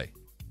Olympic play.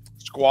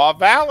 Squaw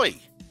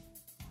Valley.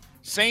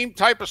 Same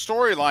type of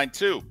storyline,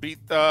 too.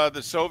 Beat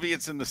the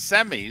Soviets in the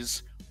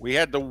semis. We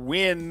had to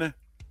win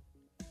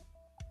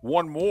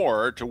one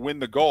more to win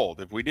the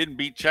gold. If we didn't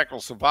beat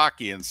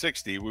Czechoslovakia in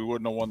 60, we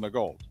wouldn't have won the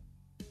gold.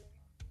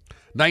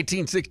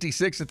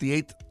 1966 at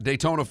the 8th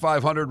Daytona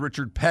 500,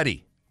 Richard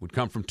Petty would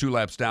come from 2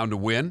 laps down to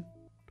win.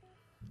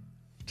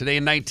 Today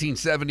in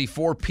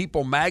 1974,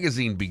 People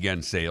magazine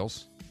began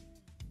sales.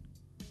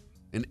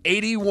 In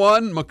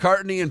 81,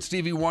 McCartney and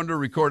Stevie Wonder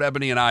record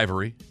Ebony and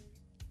Ivory.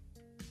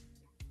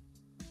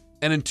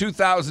 And in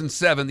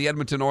 2007, the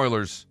Edmonton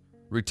Oilers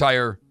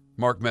retire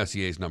Mark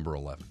Messier's number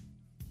 11.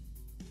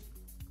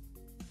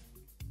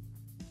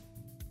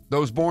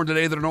 Those born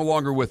today that are no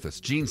longer with us: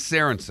 Gene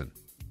Sarenson,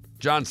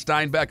 John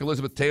Steinbeck,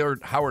 Elizabeth Taylor,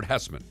 Howard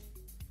Hessman.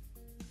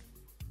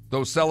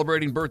 Those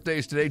celebrating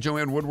birthdays today: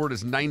 Joanne Woodward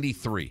is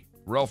 93.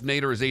 Ralph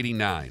Nader is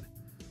 89.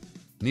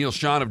 Neil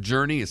Schon of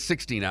Journey is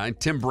 69.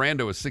 Tim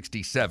Brando is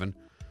 67.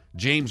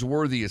 James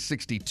Worthy is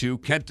 62.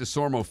 Kent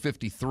DeSormo,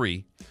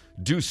 53.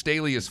 Deuce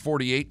Staley is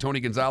 48. Tony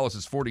Gonzalez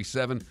is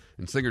 47.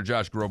 And singer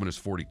Josh Groban is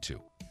 42.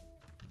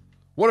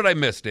 What did I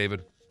miss,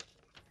 David?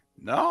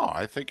 No,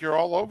 I think you're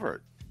all over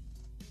it.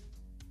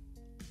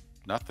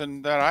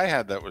 Nothing that I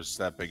had that was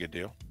that big a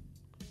deal.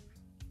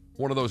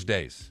 One of those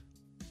days.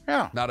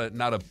 Yeah. Not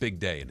a big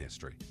day in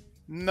history.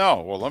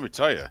 No. Well, let me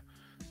tell you,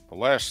 the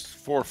last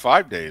 4 or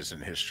 5 days in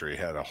history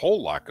had a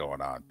whole lot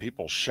going on.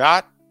 People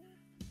shot,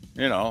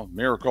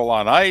 Miracle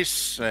on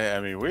Ice.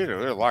 I mean, we had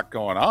a lot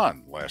going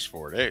on the last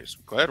 4 days.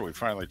 I'm glad we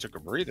finally took a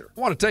breather. I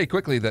want to tell you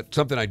quickly that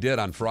something I did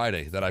on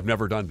Friday that I've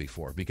never done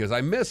before, because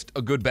I missed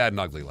a Good, Bad, and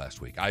Ugly last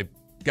week. I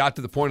got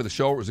to the point of the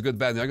show where it was a Good,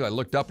 Bad, and Ugly. I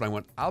looked up and I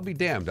went, I'll be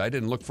damned. I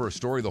didn't look for a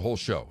story the whole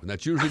show. And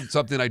that's usually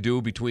something I do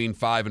between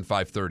 5 and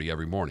 5:30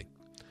 every morning.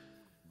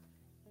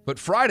 But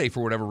Friday,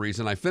 for whatever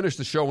reason, I finished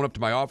the show, went up to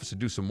my office to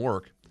do some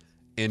work,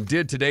 and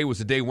did Today Was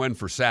the Day When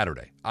for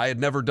Saturday. I had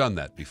never done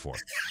that before.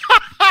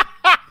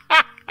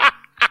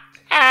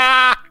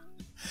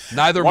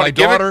 Neither my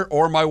daughter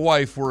or my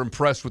wife were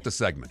impressed with the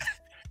segment.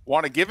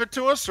 Want to give it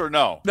to us or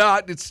no? No,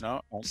 it's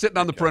sitting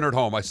on the printer at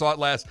home. I saw it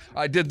last.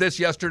 I did this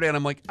yesterday, and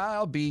I'm like,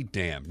 I'll be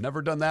damned.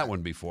 Never done that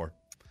one before.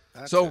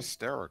 That's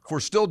hysterical. If we're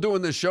still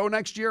doing this show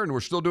next year and we're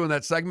still doing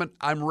that segment,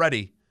 I'm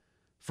ready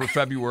for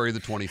February the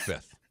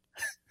 25th.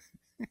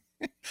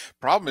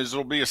 Problem is,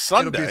 it'll be a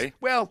Sunday.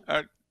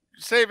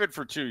 Save it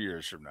for 2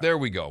 years from now. There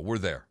we go. We're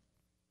there.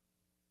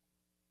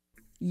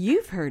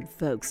 You've heard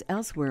folks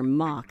elsewhere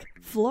mock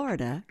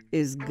Florida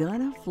is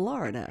gonna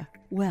Florida.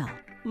 Well,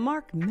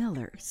 Mark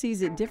Miller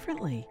sees it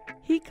differently.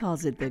 He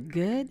calls it the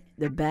good,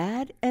 the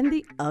bad, and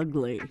the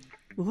ugly.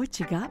 What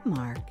you got,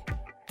 Mark?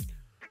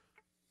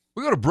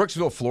 We go to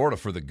Brooksville, Florida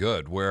for the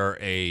good, where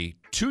a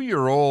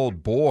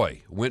 2-year-old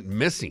boy went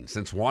missing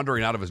since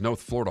wandering out of his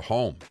North Florida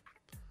home.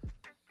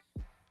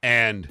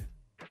 And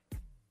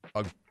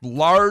a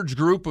large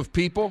group of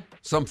people,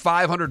 some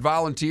 500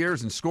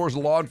 volunteers and scores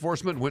of law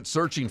enforcement, went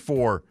searching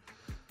for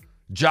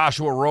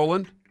Joshua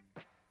Rowland.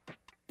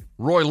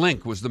 Roy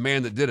Link was the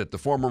man that did it, the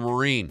former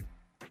Marine.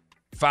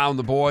 Found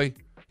the boy.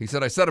 He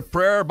said, I said a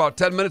prayer about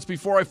 10 minutes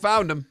before I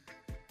found him.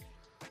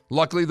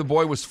 Luckily, the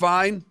boy was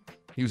fine.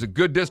 He was a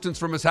good distance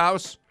from his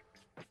house.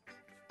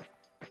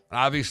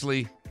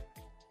 Obviously,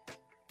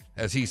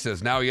 as he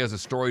says, now he has a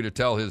story to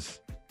tell his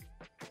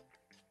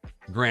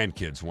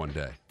grandkids one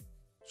day.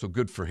 So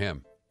good for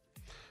him.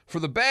 For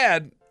the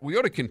bad, we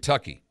go to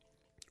Kentucky,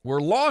 where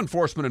law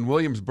enforcement in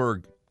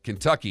Williamsburg,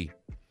 Kentucky,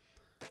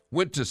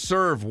 went to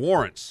serve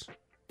warrants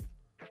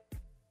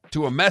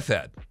to a meth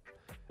head.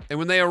 And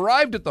when they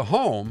arrived at the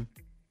home,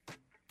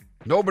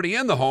 nobody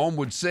in the home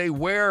would say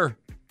where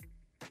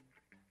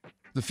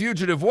the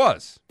fugitive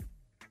was.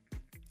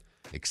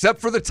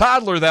 Except for the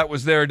toddler that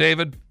was there,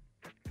 David.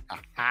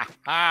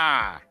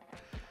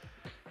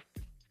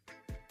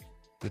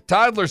 The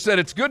toddler said,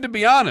 it's good to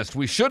be honest.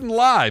 We shouldn't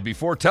lie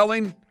before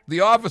telling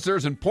the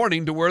officers and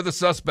pointing to where the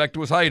suspect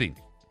was hiding.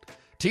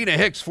 Tina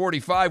Hicks,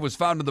 45, was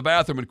found in the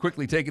bathroom and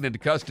quickly taken into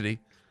custody.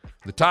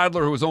 The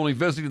toddler, who was only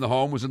visiting the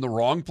home, was in the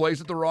wrong place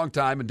at the wrong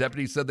time, and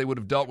deputies said they would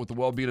have dealt with the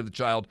well-being of the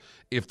child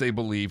if they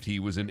believed he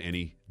was in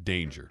any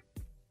danger.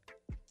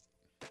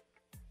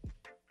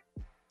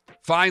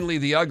 Finally,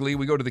 the ugly,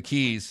 we go to the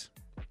Keys,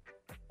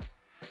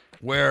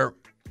 where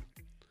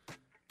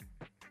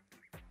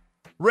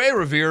Ray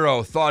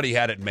Rivero thought he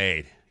had it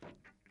made.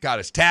 Got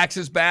his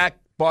taxes back,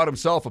 bought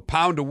himself a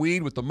pound of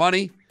weed with the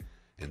money,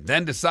 and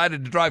then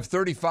decided to drive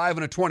 35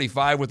 and a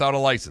 25 without a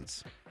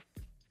license.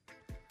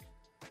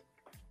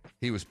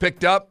 He was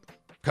picked up,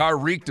 car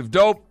reeked of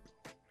dope,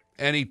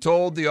 and he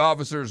told the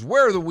officers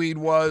where the weed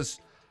was,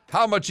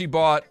 how much he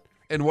bought,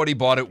 and what he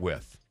bought it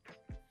with.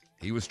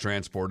 He was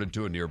transported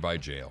to a nearby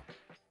jail.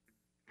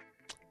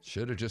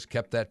 Should have just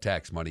kept that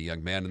tax money,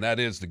 young man. And that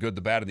is the good,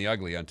 the bad, and the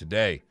ugly on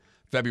today,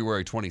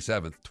 February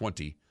 27th,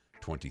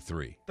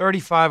 2023.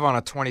 35 on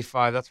a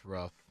 25, that's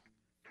rough.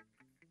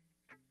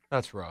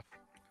 That's rough.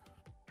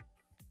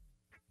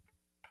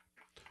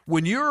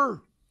 When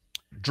you're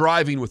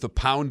driving with a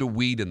pound of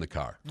weed in the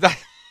car,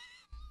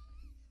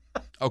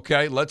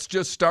 okay, let's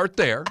just start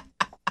there.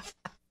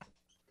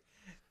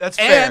 That's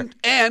fair.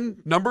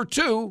 And number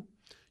two,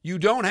 you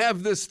don't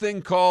have this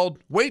thing called,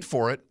 wait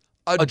for it,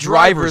 a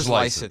driver's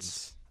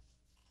license.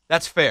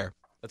 That's fair.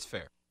 That's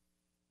fair.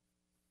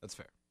 That's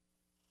fair.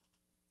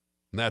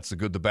 And that's the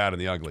good, the bad,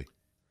 and the ugly.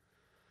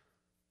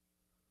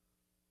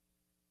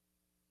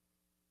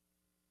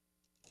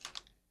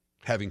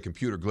 Having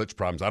computer glitch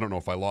problems. I don't know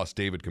if I lost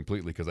David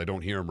completely because I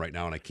don't hear him right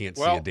now and I can't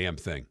see a damn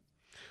thing.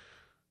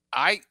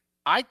 I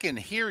can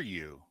hear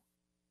you.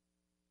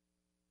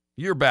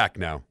 You're back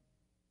now.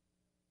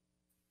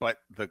 But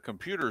the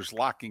computer's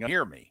locking up.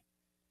 Hear me.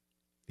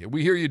 Yeah,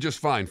 we hear you just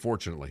fine,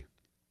 fortunately.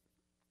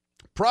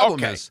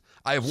 Problem is,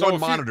 I have one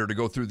monitor to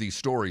go through these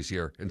stories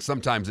here, and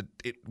sometimes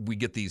we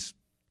get these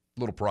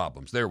little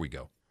problems. There we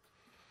go.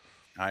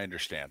 I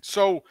understand.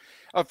 So,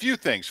 a few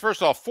things.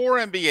 First off, 4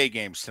 NBA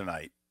games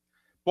tonight.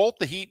 Both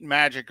the Heat and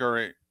Magic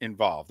are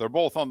involved. They're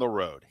both on the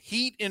road.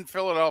 Heat in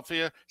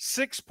Philadelphia,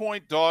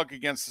 6-point dog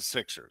against the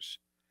Sixers.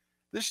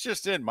 This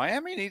just in.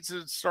 Miami needs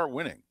to start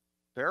winning.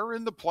 They're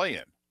in the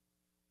play-in.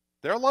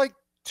 They're like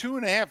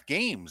 2.5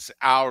 games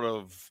out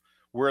of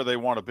where they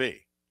want to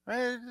be.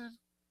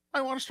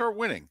 I want to start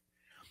winning.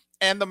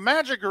 And the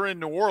Magic are in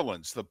New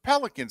Orleans. The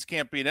Pelicans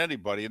can't beat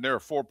anybody, and they're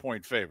a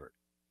 4-point favorite.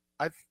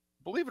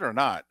 Believe it or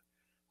not,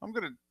 I'm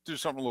going to do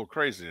something a little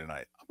crazy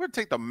tonight. I'm going to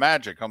take the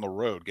Magic on the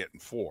road getting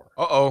 4.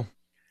 Uh-oh.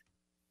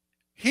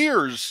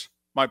 Here's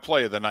my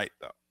play of the night,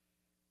 though.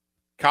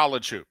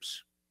 College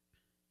hoops.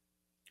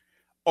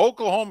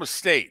 Oklahoma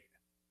State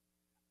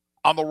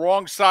on the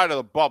wrong side of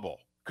the bubble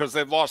because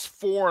they've lost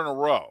 4 in a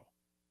row.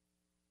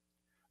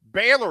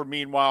 Baylor,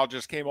 meanwhile,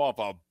 just came off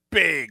a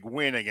big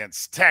win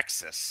against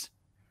Texas.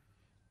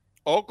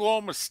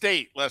 Oklahoma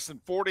State, less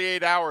than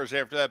 48 hours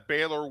after that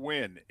Baylor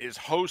win, is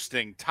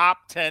hosting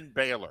top 10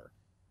 Baylor.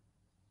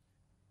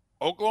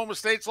 Oklahoma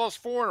State's lost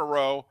 4 in a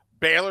row.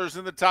 Baylor's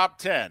in the top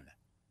 10.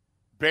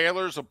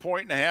 Baylor's a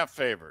 1.5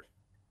 favorite.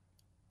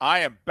 I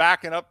am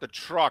backing up the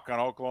truck on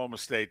Oklahoma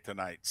State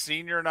tonight.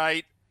 Senior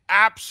night,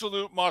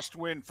 absolute must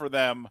win for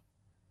them.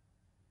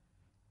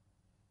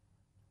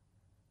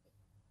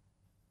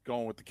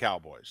 Going with the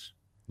Cowboys.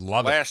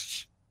 Love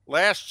it.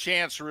 Last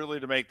chance really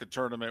to make the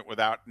tournament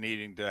without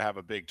needing to have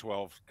a Big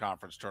 12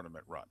 conference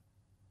tournament run.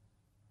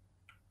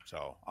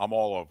 So I'm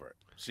all over it.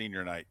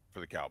 Senior night for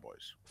the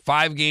Cowboys.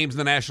 5 games in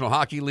the National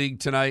Hockey League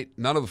tonight.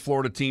 None of the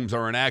Florida teams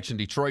are in action.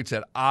 Detroit's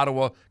at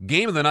Ottawa.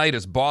 Game of the night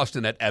is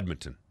Boston at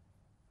Edmonton.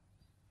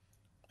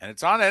 And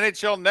it's on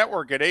NHL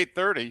Network at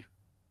 8:30.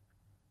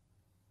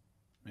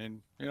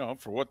 And,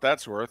 for what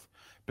that's worth,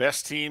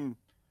 best team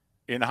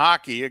in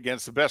hockey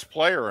against the best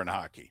player in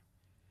hockey.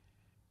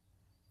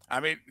 I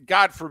mean,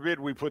 God forbid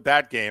we put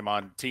that game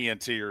on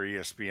TNT or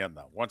ESPN,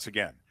 though. Once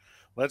again,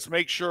 let's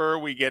make sure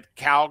we get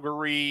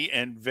Calgary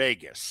and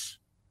Vegas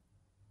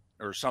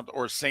or something,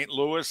 or St.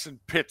 Louis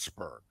and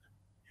Pittsburgh.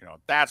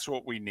 That's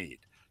what we need.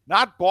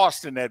 Not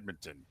Boston,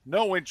 Edmonton.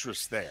 No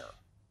interest there.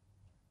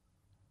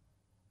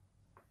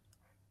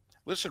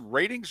 Listen,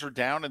 ratings are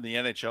down in the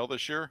NHL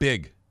this year.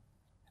 Big.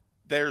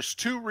 There's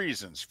 2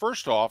 reasons.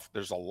 First off,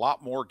 there's a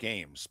lot more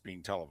games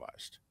being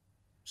televised.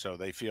 So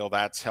they feel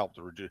that's helped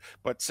to reduce.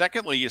 But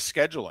secondly, is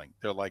scheduling.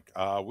 They're like,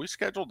 we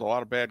scheduled a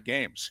lot of bad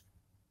games.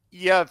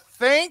 You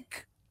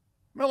think?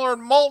 Miller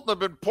and Moulton have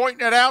been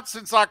pointing it out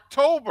since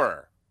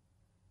October.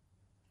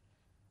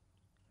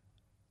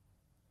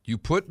 You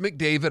put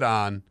McDavid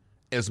on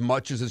as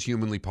much as is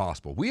humanly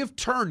possible. We have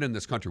turned in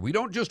this country. We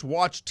don't just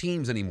watch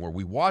teams anymore.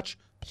 We watch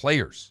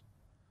players.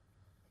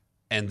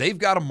 And they've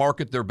got to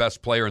market their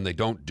best player, and they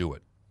don't do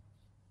it.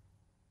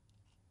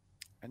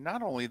 And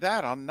not only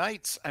that, on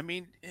nights, I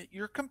mean,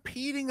 you're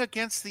competing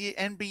against the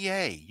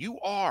NBA. You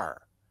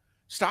are.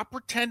 Stop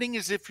pretending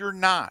as if you're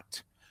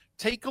not.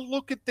 Take a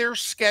look at their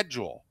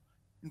schedule.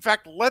 In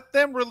fact, let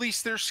them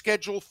release their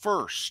schedule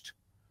first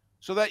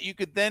so that you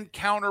could then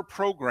counter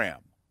program.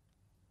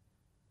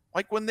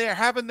 Like when they're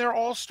having their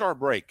All-Star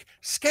break,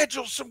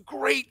 schedule some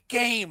great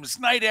games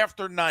night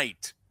after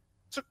night.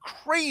 It's a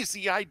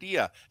crazy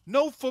idea.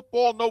 No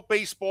football, no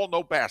baseball,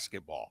 no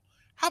basketball.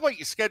 How about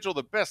you schedule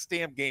the best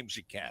damn games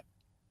you can?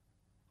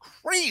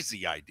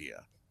 Crazy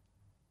idea.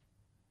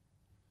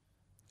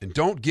 And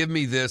don't give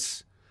me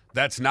this,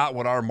 that's not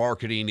what our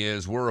marketing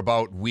is. We're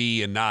about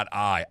we and not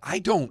I. I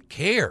don't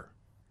care.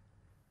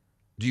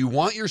 Do you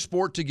want your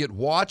sport to get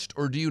watched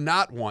or do you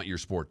not want your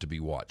sport to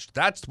be watched?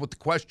 That's what the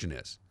question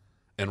is.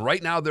 And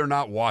right now they're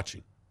not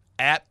watching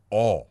at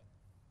all.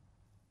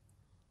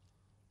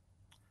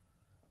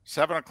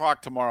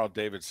 7:00 tomorrow,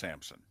 David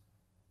Samson.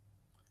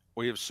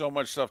 We have so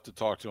much stuff to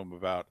talk to him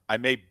about. I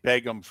may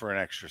beg him for an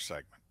extra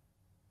segment.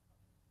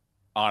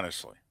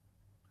 Honestly.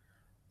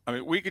 I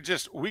mean, we could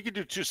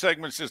do 2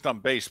 segments just on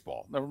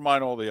baseball. Never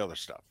mind all the other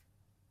stuff.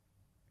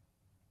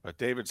 But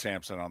David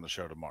Samson on the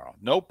show tomorrow.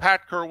 No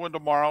Pat Kerwin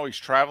tomorrow. He's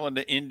traveling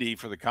to Indy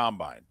for the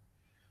Combine.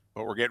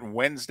 But we're getting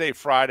Wednesday,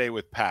 Friday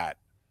with Pat.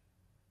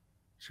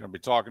 He's going to be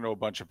talking to a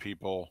bunch of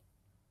people.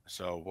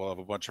 So we'll have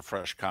a bunch of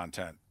fresh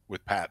content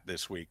with Pat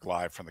this week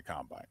live from the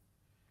Combine.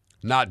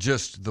 Not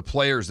just the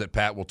players that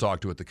Pat will talk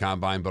to at the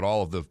Combine, but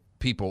all of the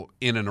people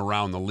in and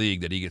around the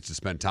league that he gets to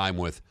spend time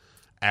with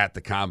at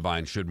the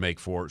Combine should make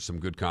for some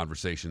good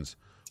conversations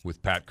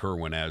with Pat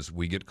Kerwin as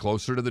we get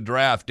closer to the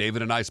draft.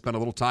 David and I spent a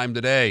little time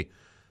today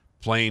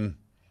playing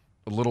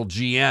a little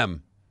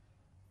GM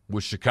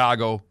with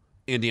Chicago,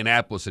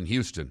 Indianapolis, and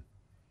Houston.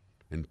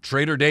 And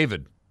Trader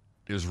David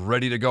is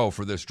ready to go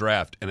for this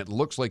draft, and it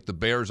looks like the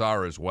Bears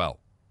are as well.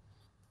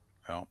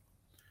 Well,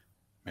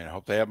 I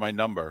hope they have my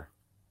number.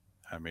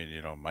 I mean,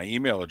 my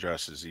email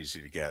address is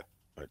easy to get,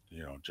 but,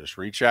 just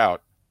reach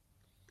out.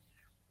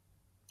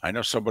 I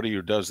know somebody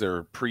who does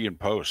their pre and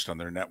post on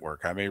their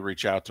network. I may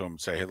reach out to them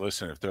and say, hey,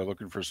 listen, if they're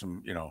looking for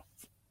some,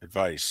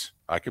 advice,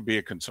 I could be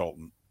a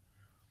consultant.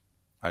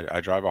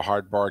 I drive a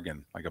hard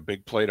bargain, like a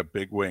big plate of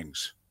big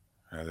wings.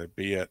 That'd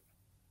be it.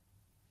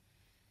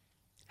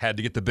 Had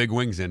to get the big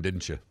wings in,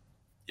 didn't you?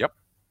 Yep.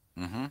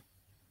 Mm-hmm.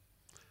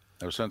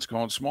 No sense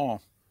going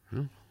small.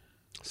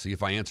 See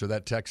if I answer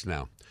that text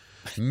now.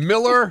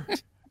 Miller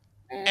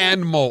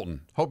and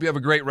Moulton. Hope you have a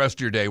great rest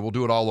of your day. We'll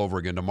do it all over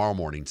again tomorrow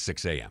morning,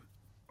 6 a.m.